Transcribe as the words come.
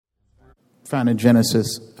found in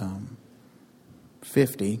Genesis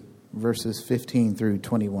 50, verses 15 through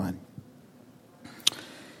 21.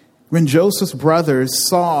 When Joseph's brothers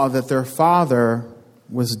saw that their father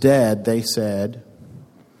was dead, they said,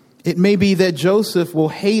 "It may be that Joseph will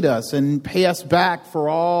hate us and pay us back for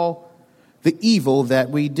all the evil that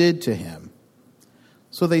we did to him."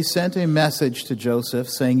 So they sent a message to Joseph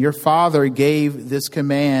saying, "Your father gave this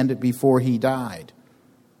command before he died.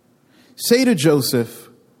 Say to Joseph,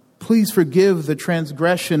 'Please forgive the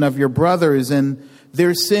transgression of your brothers and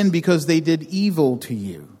their sin because they did evil to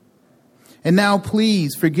you. And now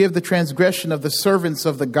please forgive the transgression of the servants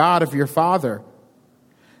of the God of your father.'"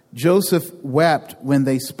 Joseph wept when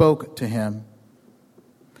they spoke to him.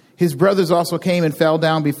 His brothers also came and fell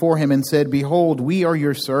down before him and said, "Behold, we are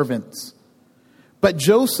your servants." But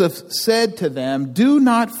Joseph said to them, "Do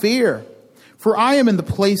not fear, for am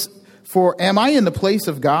I in the place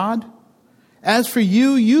of God? As for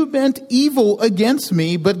you, you meant evil against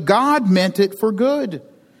me, but God meant it for good,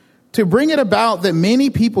 to bring it about that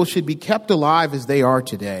many people should be kept alive as they are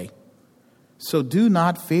today. So do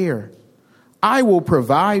not fear. I will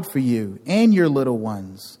provide for you and your little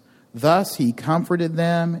ones." Thus he comforted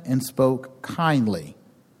them and spoke kindly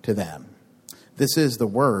to them. This is the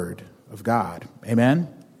word of God. Amen.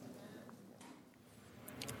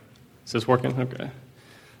 Is this working? Okay.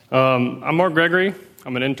 I'm Mark Gregory.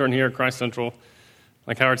 I'm an intern here at Christ Central.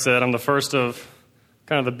 Like Howard said, I'm the first of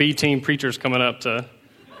kind of the B team preachers coming up to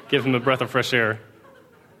give him a breath of fresh air.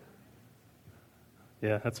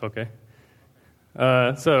 Yeah, that's okay.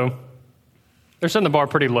 So they're setting the bar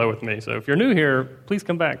pretty low with me. So if you're new here, please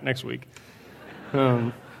come back next week.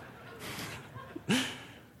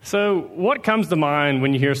 So what comes to mind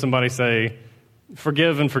when you hear somebody say,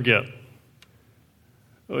 "Forgive and forget"?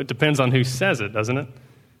 Well, it depends on who says it, doesn't it?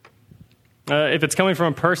 If it's coming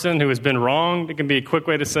from a person who has been wronged, it can be a quick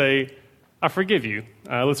way to say, "I forgive you.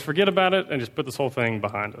 Let's forget about it and just put this whole thing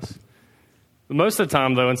behind us." But most of the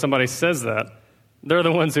time, though, when somebody says that, they're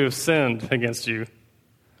the ones who have sinned against you. And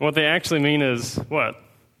what they actually mean is, what?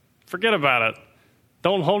 Forget about it.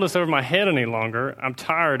 Don't hold this over my head any longer. I'm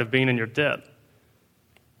tired of being in your debt.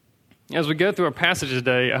 As we go through our passage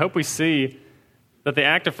today, I hope we see that the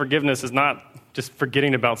act of forgiveness is not just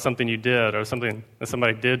forgetting about something you did or something that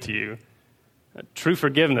somebody did to you. True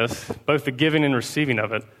forgiveness, both the giving and receiving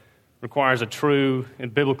of it, requires a true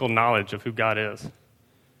and biblical knowledge of who God is.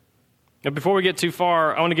 Now, before we get too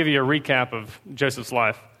far, I want to give you a recap of Joseph's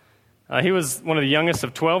life. He was one of the youngest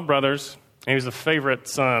of 12 brothers, and he was the favorite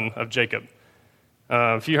son of Jacob.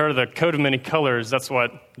 If you heard of the coat of many colors, that's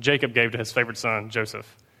what Jacob gave to his favorite son,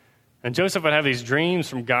 Joseph. And Joseph would have these dreams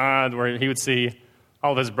from God where he would see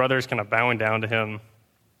all of his brothers kind of bowing down to him.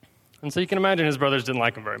 And so you can imagine his brothers didn't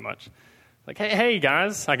like him very much. Like, hey,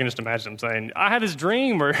 guys, I can just imagine him saying, "I had this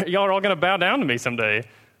dream where y'all are all going to bow down to me someday.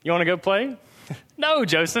 You want to go play?" "No,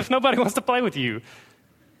 Joseph, nobody wants to play with you."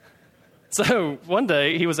 So one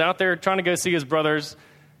day he was out there trying to go see his brothers,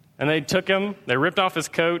 and they took him, they ripped off his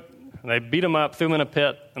coat, and they beat him up, threw him in a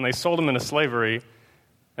pit, and they sold him into slavery,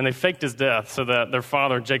 and they faked his death so that their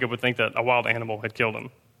father, Jacob, would think that a wild animal had killed him.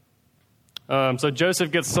 So Joseph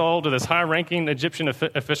gets sold to this high-ranking Egyptian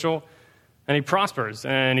official, and he prospers,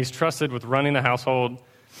 and he's trusted with running the household.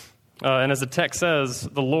 And as the text says,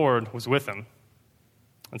 the Lord was with him.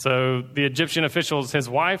 And so the Egyptian officials, his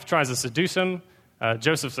wife tries to seduce him.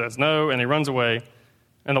 Joseph says no, and he runs away.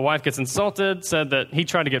 And the wife gets insulted, said that he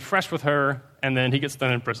tried to get fresh with her, and then he gets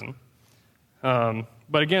thrown in prison.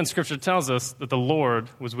 But again, Scripture tells us that the Lord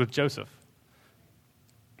was with Joseph.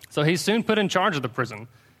 So he's soon put in charge of the prison,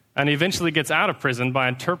 and he eventually gets out of prison by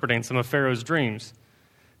interpreting some of Pharaoh's dreams.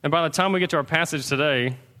 And by the time we get to our passage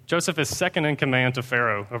today, Joseph is second in command to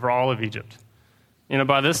Pharaoh over all of Egypt.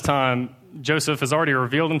 By this time, Joseph has already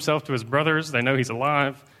revealed himself to his brothers. They know he's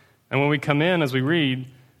alive. And when we come in, as we read,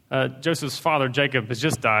 Joseph's father, Jacob, has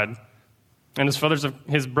just died. And his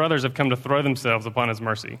brothers have come to throw themselves upon his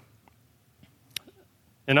mercy.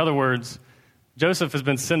 In other words, Joseph has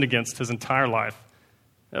been sinned against his entire life.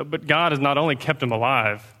 But God has not only kept him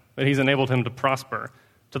alive, but he's enabled him to prosper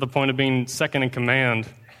to the point of being second in command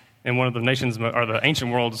in one of the nations, or the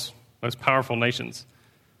ancient world's most powerful nations.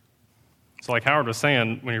 So like Howard was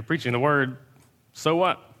saying, when you're preaching the word, so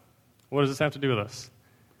what? What does this have to do with us?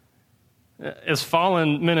 As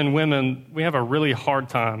fallen men and women, we have a really hard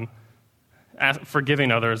time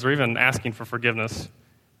forgiving others or even asking for forgiveness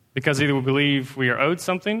because either we believe we are owed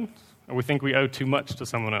something or we think we owe too much to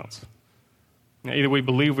someone else. Either we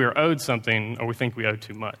believe we are owed something or we think we owe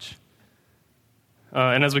too much.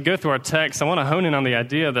 And as we go through our text, I want to hone in on the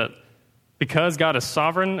idea that because God is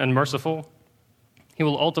sovereign and merciful, he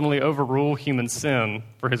will ultimately overrule human sin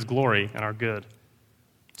for his glory and our good.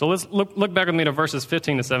 So let's look back with me to verses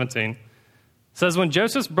 15 to 17. It says, when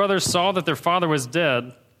Joseph's brothers saw that their father was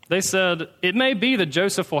dead, they said, "It may be that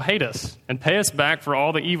Joseph will hate us and pay us back for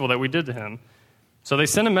all the evil that we did to him." So they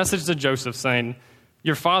sent a message to Joseph saying,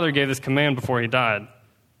 "Your father gave this command before he died.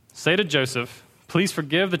 Say to Joseph, 'Please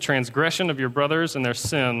forgive the transgression of your brothers and their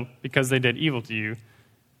sin because they did evil to you.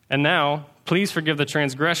 And now, please forgive the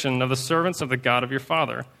transgression of the servants of the God of your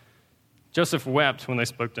father.'" Joseph wept when they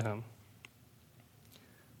spoke to him.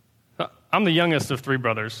 I'm the youngest of 3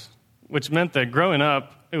 brothers, which meant that growing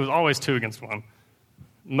up, it was always 2 against 1.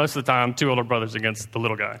 Most of the time, 2 older brothers against the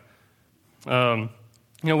little guy.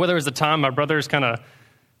 Whether it was the time my brothers kind of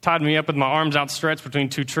tied me up with my arms outstretched between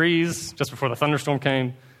 2 trees just before the thunderstorm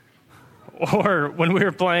came, or when we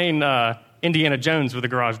were playing Indiana Jones with the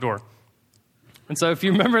garage door. And so if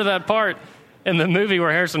you remember that part in the movie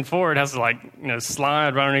where Harrison Ford has to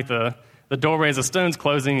slide right underneath the doorway as the stone's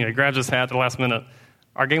closing, he grabs his hat at the last minute,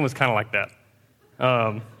 our game was kind of like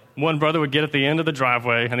that. One brother would get at the end of the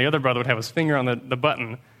driveway, and the other brother would have his finger on the button,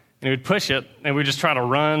 and he would push it, and we'd just try to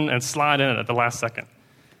run and slide in it at the last second.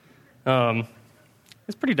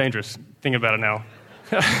 It's pretty dangerous, thinking about it now.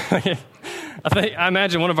 I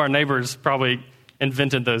imagine one of our neighbors probably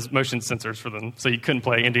invented those motion sensors for them, so you couldn't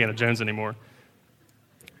play Indiana Jones anymore.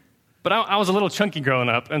 But I was a little chunky growing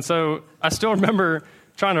up, and so I still remember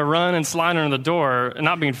trying to run and slide under the door and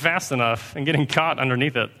not being fast enough and getting caught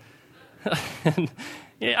underneath it. And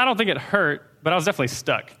I don't think it hurt, but I was definitely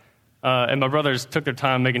stuck. And my brothers took their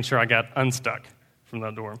time making sure I got unstuck from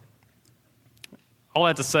that door. All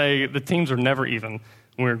that to say, the teams were never even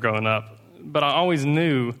when we were growing up. But I always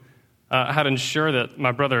knew how to ensure that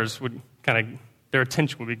my brothers would their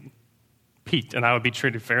attention would be piqued and I would be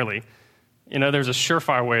treated fairly. There's a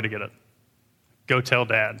surefire way to get it. Go tell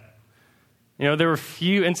Dad. There were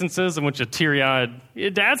few instances in which a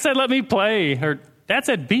teary-eyed, "Dad said let me play," or "Dad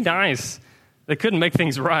said be nice." They couldn't make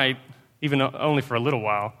things right, even only for a little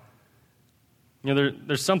while.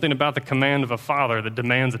 There's something about the command of a father that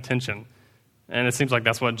demands attention. And it seems like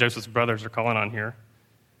that's what Joseph's brothers are calling on here.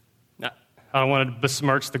 I don't want to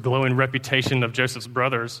besmirch the glowing reputation of Joseph's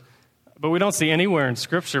brothers, but we don't see anywhere in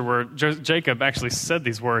Scripture where Jacob actually said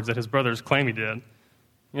these words that his brothers claim he did.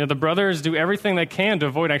 The brothers do everything they can to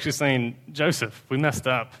avoid actually saying, "Joseph, we messed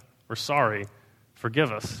up. We're sorry. Forgive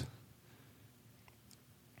us."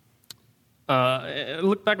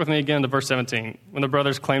 Look back with me again to verse 17, when the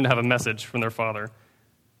brothers claim to have a message from their father.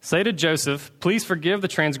 "Say to Joseph, 'Please forgive the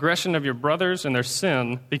transgression of your brothers and their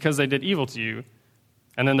sin because they did evil to you.'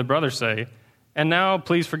 And then the brothers say, 'And now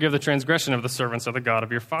please forgive the transgression of the servants of the God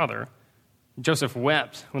of your father.' Joseph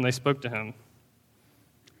wept when they spoke to him."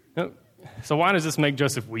 So why does this make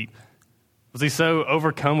Joseph weep? Was he so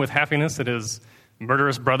overcome with happiness that his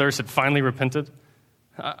murderous brothers had finally repented?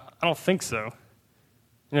 I don't think so.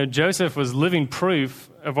 Joseph was living proof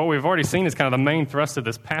of what we've already seen as kind of the main thrust of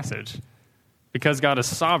this passage. Because God is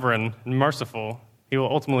sovereign and merciful, he will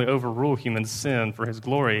ultimately overrule human sin for his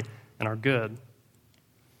glory and our good.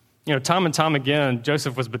 Time and time again,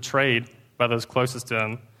 Joseph was betrayed by those closest to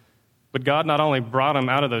him. But God not only brought him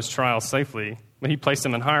out of those trials safely, but he placed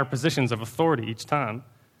him in higher positions of authority each time.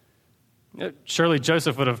 Surely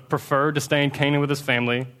Joseph would have preferred to stay in Canaan with his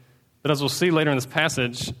family, but as we'll see later in this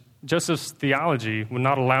passage, Joseph's theology would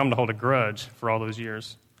not allow him to hold a grudge for all those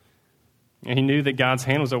years. And he knew that God's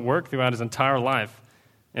hand was at work throughout his entire life,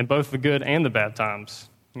 in both the good and the bad times.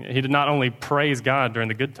 He did not only praise God during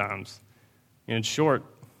the good times. In short,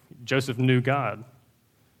 Joseph knew God.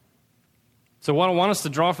 So what I want us to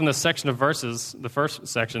draw from this section of verses, the first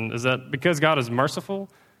section, is that because God is merciful,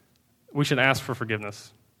 we should ask for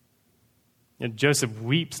forgiveness. Joseph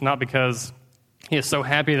weeps not because he is so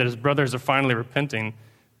happy that his brothers are finally repenting,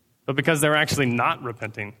 but because they're actually not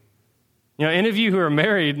repenting. Any of you who are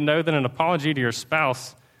married know that an apology to your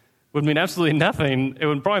spouse would mean absolutely nothing. It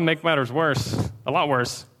would probably make matters worse, a lot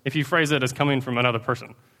worse, if you phrase it as coming from another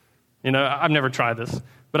person. I've never tried this,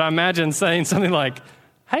 but I imagine saying something like,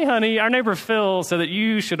 "Hey, honey, our neighbor Phil said that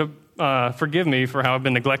you should forgive me for how I've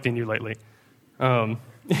been neglecting you lately."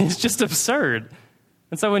 It's just absurd.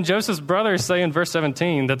 And so when Joseph's brothers say in verse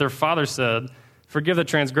 17 that their father said, "Forgive the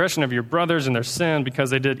transgression of your brothers and their sin because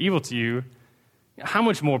they did evil to you," how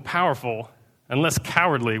much more powerful and less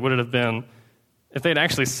cowardly would it have been if they'd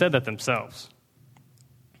actually said that themselves?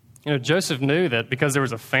 Joseph knew that because there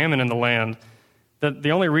was a famine in the land, that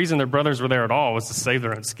the only reason their brothers were there at all was to save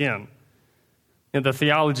their own skin. The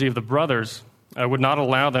theology of the brothers would not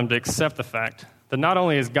allow them to accept the fact that not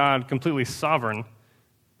only is God completely sovereign,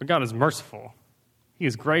 but God is merciful. He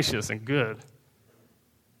is gracious and good.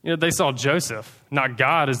 They saw Joseph, not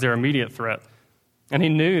God, as their immediate threat. And he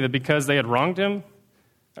knew that because they had wronged him,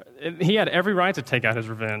 he had every right to take out his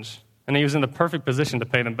revenge, and he was in the perfect position to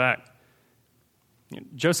pay them back.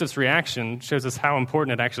 Joseph's reaction shows us how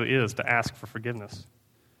important it actually is to ask for forgiveness.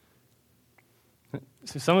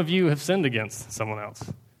 So some of you have sinned against someone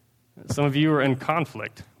else. Some of you are in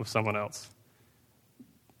conflict with someone else.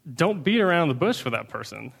 Don't beat around the bush with that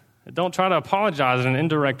person. Don't try to apologize in an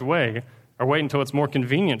indirect way or wait until it's more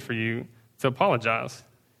convenient for you to apologize.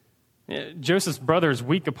 Joseph's brother's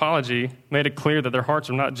weak apology made it clear that their hearts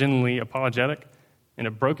were not genuinely apologetic, and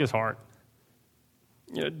it broke his heart.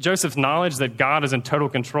 Joseph's knowledge that God is in total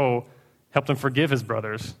control helped him forgive his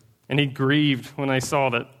brothers, and he grieved when they saw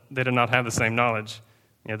that they did not have the same knowledge,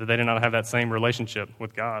 that they did not have that same relationship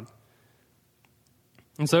with God.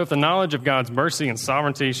 And so if the knowledge of God's mercy and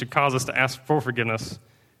sovereignty should cause us to ask for forgiveness,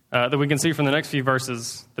 that we can see from the next few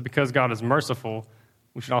verses that because God is merciful,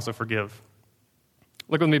 we should also forgive.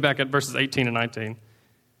 Look with me back at verses 18 and 19.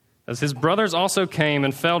 As his brothers also came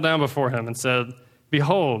and fell down before him and said,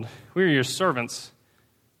 "Behold, we are your servants."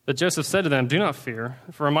 But Joseph said to them, "Do not fear,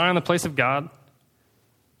 for am I in the place of God?"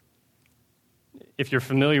 If you're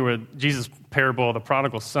familiar with Jesus' parable of the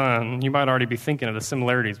prodigal son, you might already be thinking of the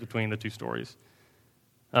similarities between the two stories.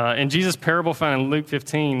 In Jesus' parable found in Luke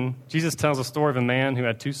 15, Jesus tells a story of a man who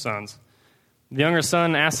had two sons. The younger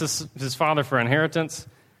son asks his father for inheritance,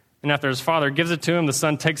 and after his father gives it to him, the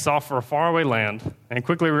son takes off for a faraway land and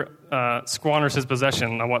quickly squanders his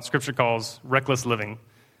possession on what Scripture calls reckless living.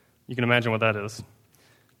 You can imagine what that is.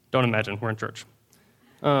 Don't imagine, we're in church.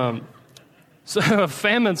 So a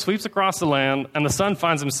famine sweeps across the land, and the son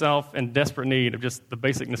finds himself in desperate need of just the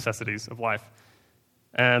basic necessities of life.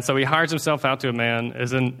 And so he hires himself out to a man,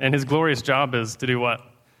 and his glorious job is to do what?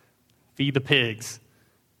 Feed the pigs.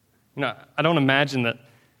 I don't imagine that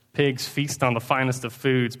pigs feast on the finest of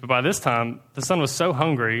foods, but by this time, the son was so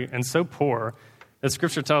hungry and so poor that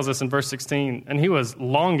Scripture tells us in verse 16, and he was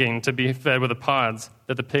longing to be fed with the pods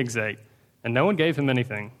that the pigs ate, and no one gave him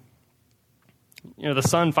anything. The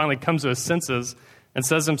son finally comes to his senses and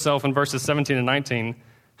says to himself in verses 17 and 19,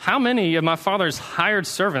 "How many of my father's hired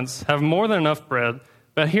servants have more than enough bread,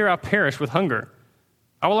 but here I perish with hunger?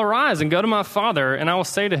 I will arise and go to my father, and I will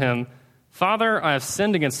say to him, 'Father, I have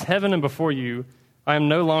sinned against heaven and before you. I am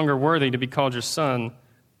no longer worthy to be called your son.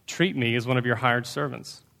 Treat me as one of your hired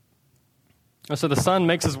servants.'" And so the son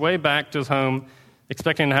makes his way back to his home,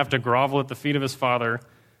 expecting to have to grovel at the feet of his father.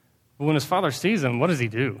 But when his father sees him, what does he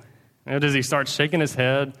do? Does he start shaking his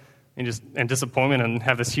head in disappointment and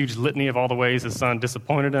have this huge litany of all the ways his son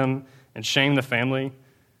disappointed him and shamed the family?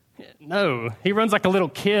 No, he runs like a little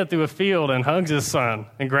kid through a field and hugs his son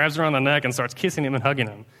and grabs around the neck and starts kissing him and hugging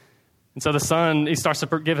him. And so the son, he starts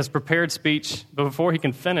to give his prepared speech, but before he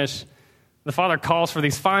can finish, the father calls for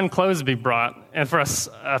these fine clothes to be brought and for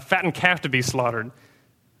a fattened calf to be slaughtered,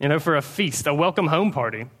 for a feast, a welcome home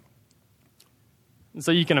party. And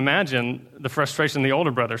so you can imagine the frustration the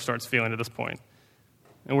older brother starts feeling at this point.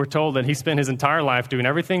 And we're told that he spent his entire life doing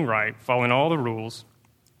everything right, following all the rules,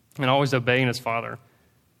 and always obeying his father.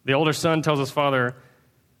 The older son tells his father,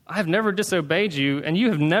 "I have never disobeyed you, and you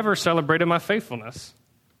have never celebrated my faithfulness."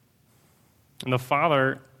 And the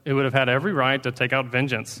father, who would have had every right to take out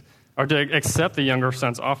vengeance or to accept the younger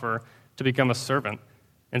son's offer to become a servant,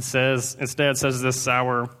 instead says this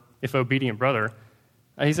sour, if obedient brother,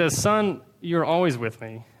 he says, "Son, you're always with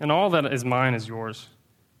me, and all that is mine is yours.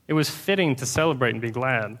 It was fitting to celebrate and be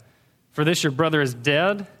glad. For this your brother is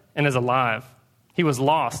dead and is alive. He was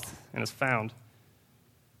lost and is found."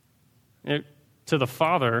 To the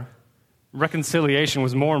father, reconciliation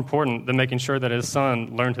was more important than making sure that his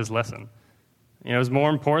son learned his lesson. It was more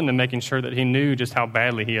important than making sure that he knew just how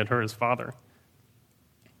badly he had hurt his father.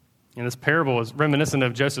 And this parable is reminiscent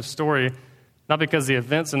of Joseph's story, not because the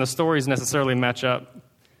events in the stories necessarily match up,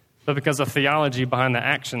 but because the theology behind the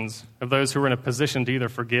actions of those who are in a position to either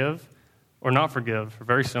forgive or not forgive are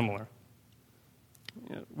very similar.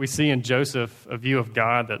 We see in Joseph a view of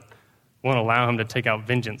God that won't allow him to take out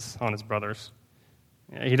vengeance on his brothers.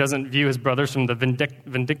 He doesn't view his brothers from the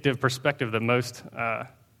vindictive perspective that most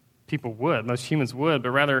people would, most humans would,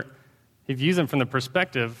 but rather he views them from the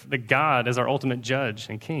perspective that God is our ultimate judge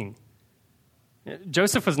and king.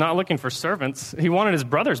 Joseph was not looking for servants. He wanted his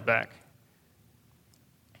brothers back.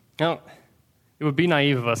 Now, it would be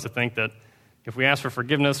naive of us to think that if we ask for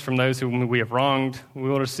forgiveness from those whom we have wronged, we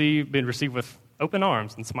will be received with open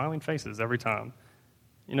arms and smiling faces every time.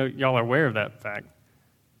 Y'all are aware of that fact.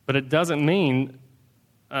 But it doesn't mean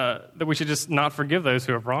that we should just not forgive those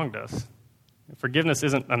who have wronged us. Forgiveness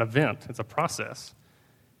isn't an event, it's a process.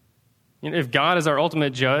 If God is our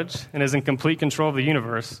ultimate judge and is in complete control of the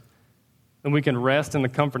universe, then we can rest in the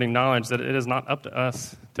comforting knowledge that it is not up to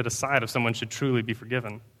us to decide if someone should truly be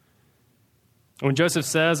forgiven. When Joseph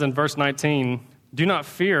says in verse 19, "Do not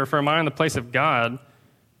fear, for am I in the place of God,"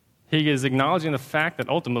 he is acknowledging the fact that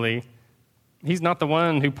ultimately he's not the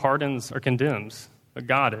one who pardons or condemns, but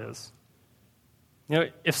God is.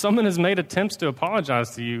 If someone has made attempts to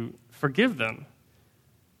apologize to you, forgive them.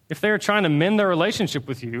 If they are trying to mend their relationship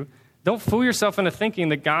with you, don't fool yourself into thinking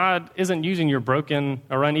that God isn't using your broken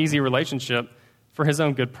or uneasy relationship for his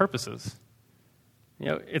own good purposes.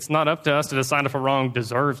 It's not up to us to decide if a wrong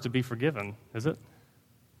deserves to be forgiven, is it?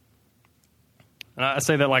 And I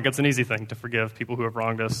say that like it's an easy thing to forgive people who have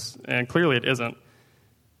wronged us, and clearly it isn't.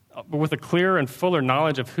 But with a clearer and fuller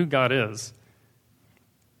knowledge of who God is,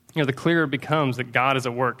 the clearer it becomes that God is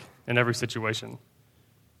at work in every situation.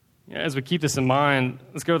 As we keep this in mind,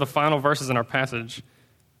 let's go to the final verses in our passage,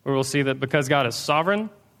 where we'll see that because God is sovereign,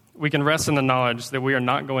 we can rest in the knowledge that we are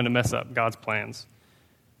not going to mess up God's plans.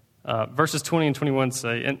 Verses 20 and 21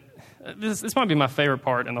 say, and this might be my favorite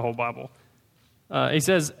part in the whole Bible. He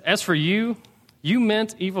says, "As for you, you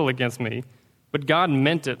meant evil against me, but God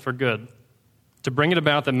meant it for good, to bring it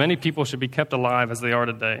about that many people should be kept alive as they are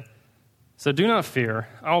today. So do not fear.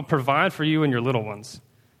 I will provide for you and your little ones."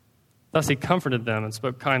 Thus he comforted them and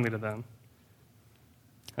spoke kindly to them.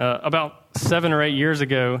 About 7 or 8 years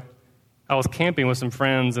ago, I was camping with some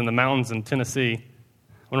friends in the mountains in Tennessee.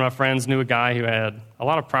 One of my friends knew a guy who had a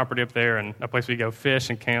lot of property up there and a place we go fish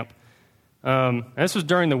and camp. And this was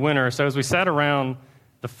during the winter, so as we sat around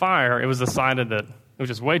the fire, it was decided that it was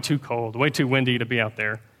just way too cold, way too windy to be out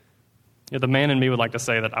there. The man in me would like to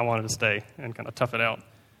say that I wanted to stay and kind of tough it out.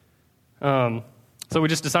 So we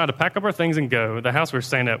just decided to pack up our things and go. The house we were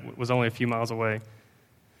staying at was only a few miles away.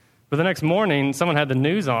 But the next morning, someone had the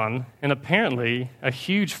news on, and apparently a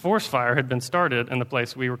huge forest fire had been started in the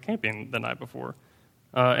place we were camping the night before.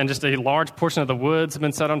 And just a large portion of the woods had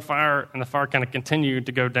been set on fire, and the fire kind of continued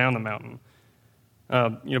to go down the mountain.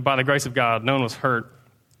 By the grace of God, no one was hurt.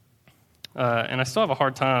 And I still have a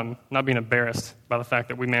hard time not being embarrassed by the fact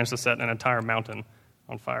that we managed to set an entire mountain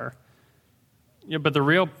on fire. But the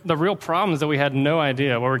real problem is that we had no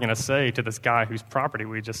idea what we were going to say to this guy whose property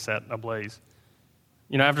we just set ablaze.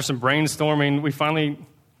 After some brainstorming, we finally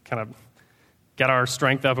kind of got our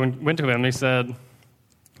strength up and went to him. And he said,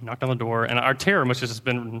 knocked on the door, and our terror must have just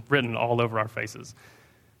been written all over our faces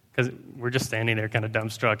because we're just standing there kind of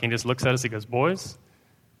dumbstruck. And he just looks at us. He goes, "Boys,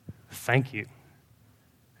 thank you.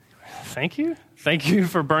 Thank you? Thank you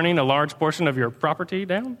for burning a large portion of your property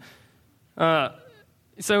down?"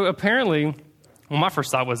 So apparently, my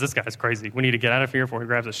first thought was, this guy's crazy. We need to get out of here before he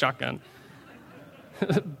grabs a shotgun.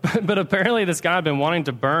 But apparently this guy had been wanting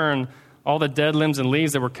to burn all the dead limbs and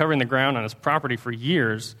leaves that were covering the ground on his property for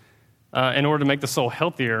years in order to make the soil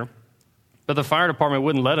healthier. But the fire department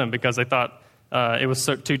wouldn't let him because they thought it was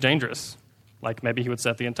too dangerous. Like maybe he would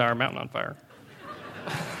set the entire mountain on fire.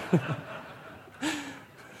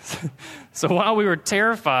 So while we were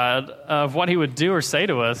terrified of what he would do or say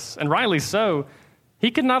to us, and rightly so, he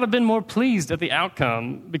could not have been more pleased at the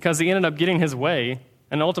outcome because he ended up getting his way,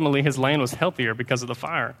 and ultimately his land was healthier because of the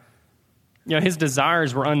fire. His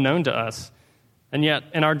desires were unknown to us, and yet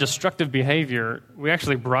in our destructive behavior, we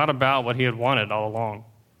actually brought about what he had wanted all along.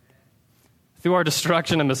 Through our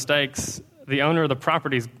destruction and mistakes, the owner of the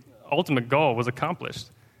property's ultimate goal was accomplished.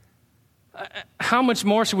 How much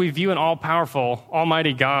more should we view an all-powerful,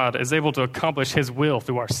 almighty God as able to accomplish his will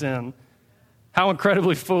through our sin? How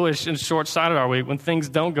incredibly foolish and short-sighted are we when things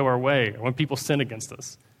don't go our way or when people sin against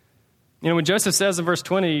us? When Joseph says in verse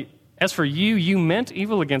 20, "As for you, you meant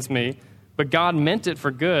evil against me, but God meant it for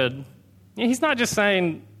good," he's not just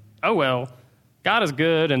saying, "Oh, well, God is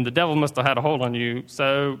good and the devil must have had a hold on you,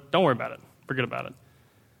 so don't worry about it. Forget about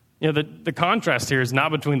it." The contrast here is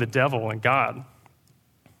not between the devil and God.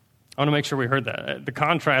 I want to make sure we heard that. The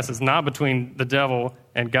contrast is not between the devil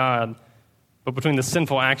and God, but between the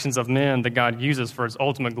sinful actions of men that God uses for his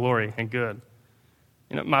ultimate glory and good.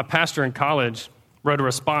 My pastor in college wrote a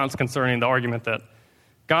response concerning the argument that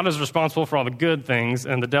God is responsible for all the good things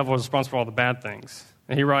and the devil is responsible for all the bad things.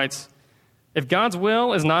 And he writes, "If God's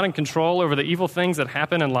will is not in control over the evil things that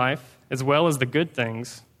happen in life as well as the good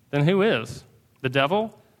things, then who is? The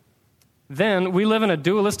devil? Then we live in a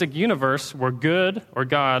dualistic universe where good, or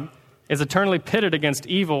God, is eternally pitted against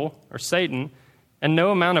evil, or Satan, and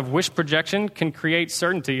no amount of wish projection can create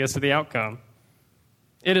certainty as to the outcome.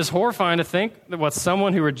 It is horrifying to think that what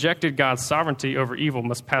someone who rejected God's sovereignty over evil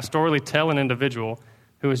must pastorally tell an individual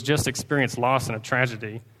who has just experienced loss and a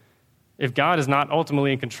tragedy. If God is not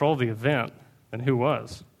ultimately in control of the event, then who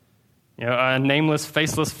was? A nameless,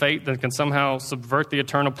 faceless fate that can somehow subvert the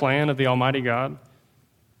eternal plan of the Almighty God.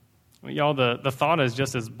 Y'all, the thought is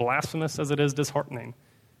just as blasphemous as it is disheartening.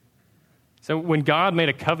 So when God made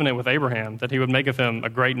a covenant with Abraham that he would make of him a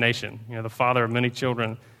great nation, the father of many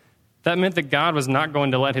children, that meant that God was not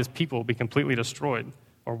going to let his people be completely destroyed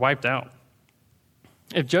or wiped out.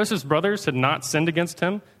 If Joseph's brothers had not sinned against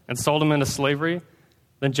him and sold him into slavery,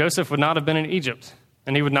 then Joseph would not have been in Egypt,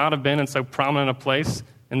 and he would not have been in so prominent a place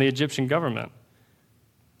in the Egyptian government.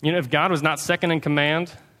 If God was not second in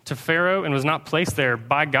command to Pharaoh and was not placed there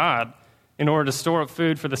by God in order to store up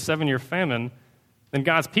food for the 7-year famine, then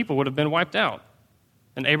God's people would have been wiped out,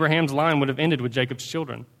 and Abraham's line would have ended with Jacob's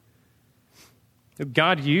children.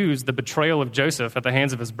 God used the betrayal of Joseph at the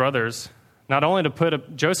hands of his brothers not only to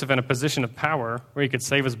put Joseph in a position of power where he could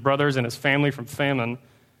save his brothers and his family from famine,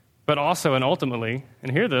 but also and ultimately,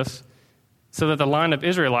 and hear this, so that the line of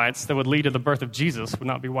Israelites that would lead to the birth of Jesus would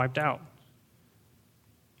not be wiped out.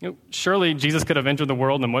 Surely Jesus could have entered the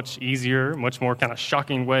world in a much easier, much more kind of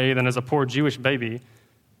shocking way than as a poor Jewish baby,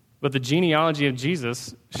 but the genealogy of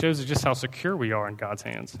Jesus shows us just how secure we are in God's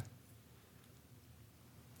hands.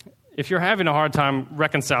 If you're having a hard time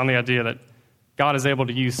reconciling the idea that God is able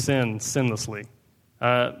to use sin sinlessly,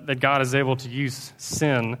 that God is able to use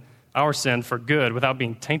sin, our sin, for good without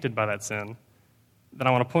being tainted by that sin, then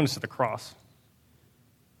I want to point us to the cross.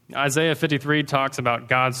 Isaiah 53 talks about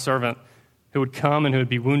God's servant who would come and who would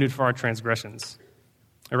be wounded for our transgressions.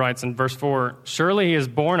 It writes in verse 4, "Surely he has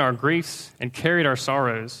borne our griefs and carried our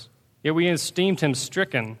sorrows, yet we esteemed him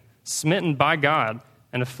stricken, smitten by God,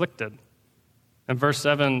 and afflicted." In verse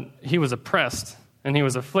 7, "He was oppressed and he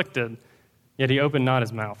was afflicted, yet he opened not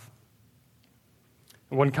his mouth."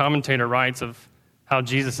 One commentator writes of how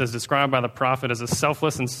Jesus is described by the prophet as a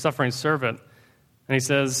selfless and suffering servant, and he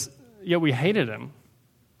says, "Yet we hated him.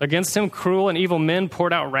 Against him cruel and evil men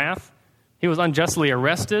poured out wrath. He was unjustly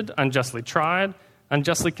arrested, unjustly tried,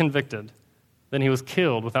 unjustly convicted. Then he was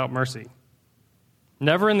killed without mercy.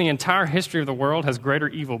 Never in the entire history of the world has greater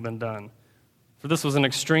evil been done. For this was an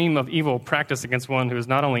extreme of evil practiced against one who is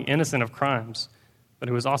not only innocent of crimes, but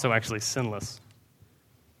who is also actually sinless."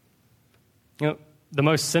 The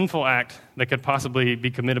most sinful act that could possibly be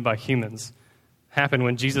committed by humans happened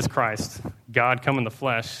when Jesus Christ, God come in the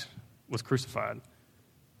flesh, was crucified.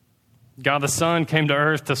 God the Son came to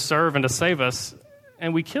earth to serve and to save us,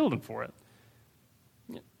 and we killed him for it.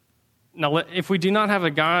 Now, if we do not have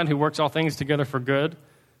a God who works all things together for good,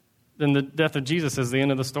 then the death of Jesus is the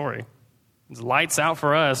end of the story. It's lights out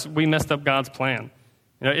for us. We messed up God's plan.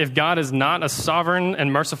 If God is not a sovereign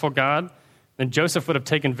and merciful God, then Joseph would have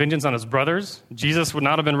taken vengeance on his brothers, Jesus would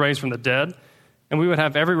not have been raised from the dead, and we would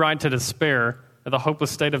have every right to despair at the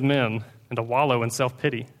hopeless state of men and to wallow in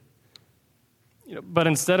self-pity. But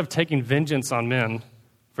instead of taking vengeance on men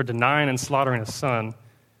for denying and slaughtering his son,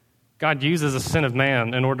 God uses the sin of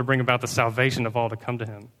man in order to bring about the salvation of all to come to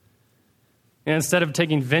him. And instead of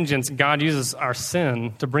taking vengeance, God uses our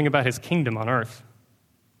sin to bring about his kingdom on earth.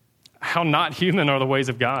 How not human are the ways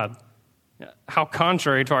of God. How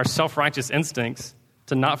contrary to our self-righteous instincts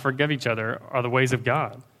to not forgive each other are the ways of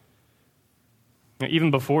God.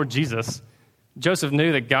 Even before Jesus, Joseph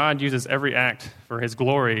knew that God uses every act for his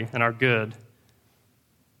glory and our good.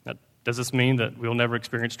 Now, does this mean that we'll never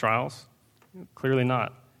experience trials? Clearly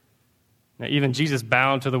not. Now, even Jesus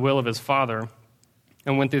bowed to the will of his Father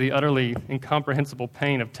and went through the utterly incomprehensible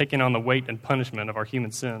pain of taking on the weight and punishment of our human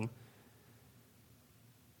sin.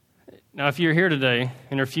 Now, if you're here today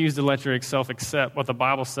and refuse to let yourself accept what the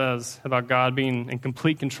Bible says about God being in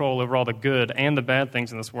complete control over all the good and the bad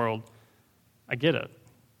things in this world, I get it.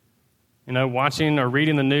 Watching or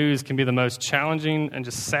reading the news can be the most challenging and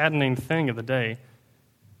just saddening thing of the day.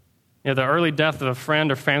 The early death of a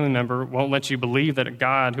friend or family member won't let you believe that a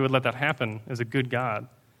God who would let that happen is a good God.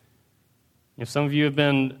 Some of you have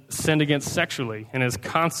been sinned against sexually and is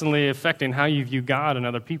constantly affecting how you view God and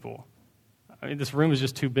other people. This room is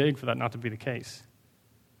just too big for that not to be the case.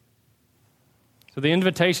 So the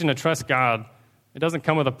invitation to trust God, it doesn't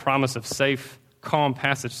come with a promise of safe, calm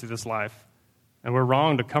passage through this life. And we're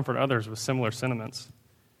wrong to comfort others with similar sentiments.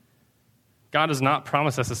 God does not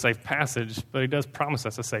promise us a safe passage, but he does promise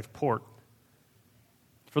us a safe port.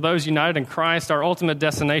 For those united in Christ, our ultimate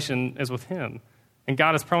destination is with him. And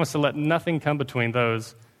God has promised to let nothing come between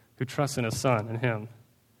those who trust in his Son and him.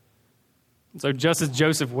 So just as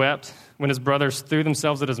Joseph wept when his brothers threw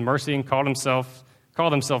themselves at his mercy and called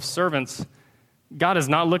themselves servants, God is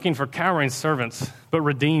not looking for cowering servants, but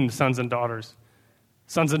redeemed sons and daughters.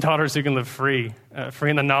 Sons and daughters who can live free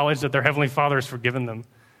in the knowledge that their Heavenly Father has forgiven them.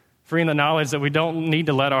 Free in the knowledge that we don't need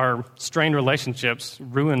to let our strained relationships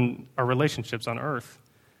ruin our relationships on earth.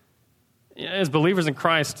 As believers in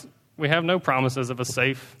Christ, we have no promises of a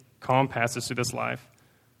safe, calm passage through this life.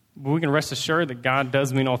 But we can rest assured that God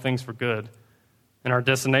does mean all things for good, and our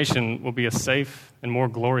destination will be a safe and more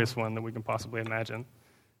glorious one than we can possibly imagine.